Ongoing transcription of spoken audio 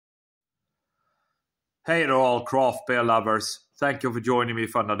Hey to all craft beer lovers. Thank you for joining me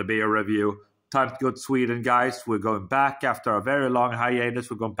for another beer review. Time to go to Sweden, guys. We're going back after a very long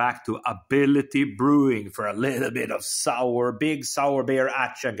hiatus. We're going back to Ability Brewing for a little bit of big sour beer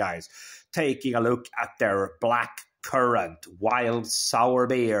action, guys. Taking a look at their Black Currant Wild Sour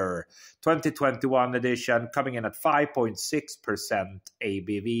Beer 2021 edition, coming in at 5.6%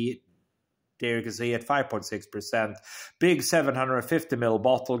 ABV. There you can see it, 5.6%. Big 750ml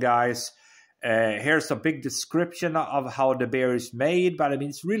bottle, guys. Here's a big description of how the beer is made, but I mean,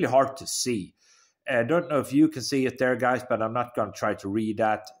 it's really hard to see. I don't know if you can see it there, guys, but I'm not going to try to read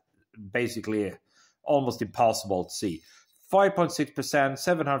that. Basically, almost impossible to see. 5.6%,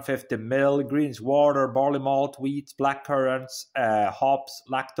 750 ml, greens, water, barley malt, wheat, black currants, hops,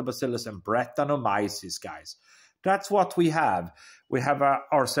 lactobacillus, and Brettanomyces, guys. That's what we have. We have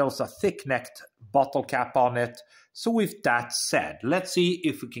ourselves a thick-necked bottle cap on it. So with that said, let's see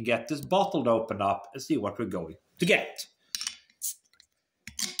if we can get this bottle to open up and see what we're going to get.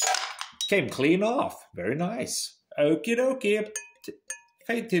 Came clean off. Very nice. Okie dokie.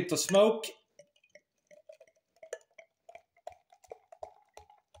 Faint hint of smoke.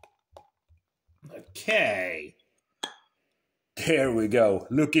 Okay. There we go.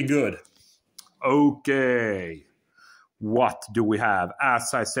 Looking good. Okay. What do we have?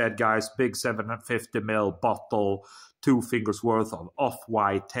 As I said, guys, big 750ml bottle, 2 fingers worth of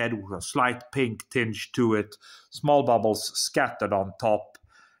off-white head with a slight pink tinge to it. Small bubbles scattered on top.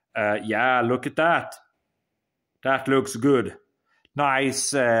 Yeah, look at that. That looks good.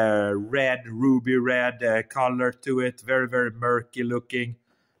 Nice red, ruby red color to it. Very, very murky looking.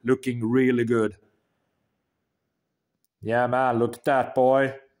 Looking really good. Yeah, man, look at that,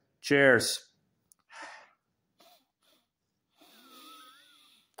 boy. Cheers.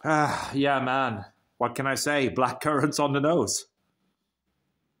 Yeah, man. What can I say? Black currants on the nose.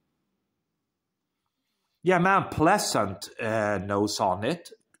 Yeah, man, pleasant nose on it.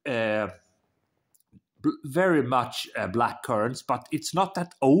 Very much black currants, but it's not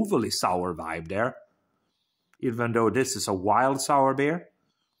that overly sour vibe there. Even though this is a wild sour beer.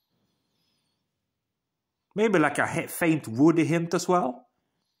 Maybe like a faint woody hint as well.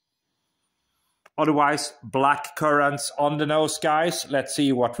 Otherwise, black currants on the nose, guys. Let's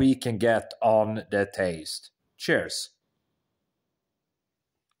see what we can get on the taste. Cheers.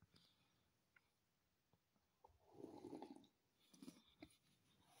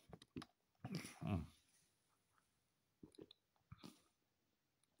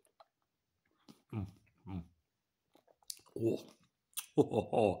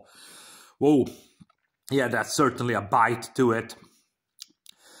 Oh. Whoa. Yeah, that's certainly a bite to it.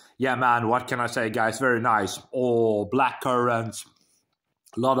 Yeah, man, what can I say, guys? Very nice. Oh, black currants,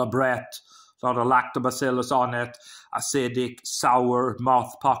 a lot of Brett, a lot of lactobacillus on it, acidic, sour,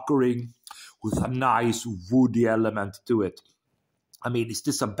 mouth puckering, with a nice woody element to it. I mean, is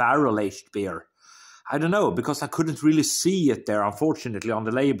this a barrel-aged beer? I don't know, because I couldn't really see it there, unfortunately, on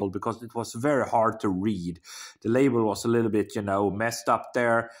the label, because it was very hard to read. The label was a little bit, messed up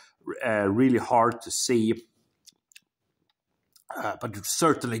there, really hard to see. But it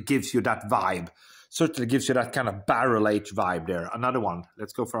certainly gives you that vibe. Certainly gives you that kind of barrel-aged vibe there. Another one.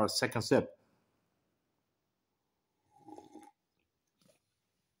 Let's go for our second sip.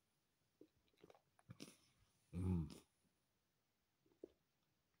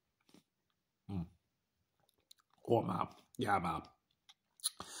 Oh, man. Yeah, man.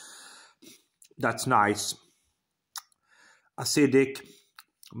 That's nice. Acidic,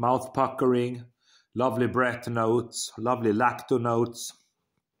 mouth puckering, lovely Brett notes, lovely lacto notes,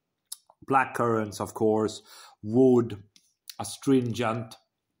 black currants, of course, wood, astringent,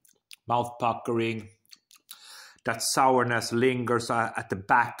 mouth puckering. That sourness lingers at the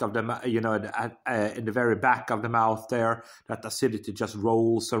back of the, in the very back of the mouth there. That acidity just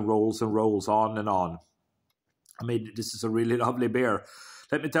rolls and rolls and rolls on and on. I mean, this is a really lovely beer.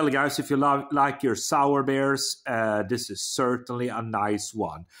 Let me tell you guys, if you like your sour beers, this is certainly a nice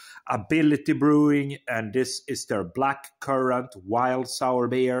one. Ability Brewing, and this is their Black Currant Wild Sour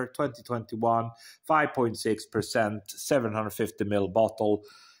Beer 2021, 5.6%, 750ml bottle.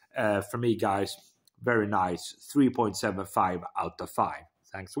 For me, guys, very nice. 3.75 out of 5.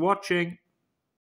 Thanks for watching.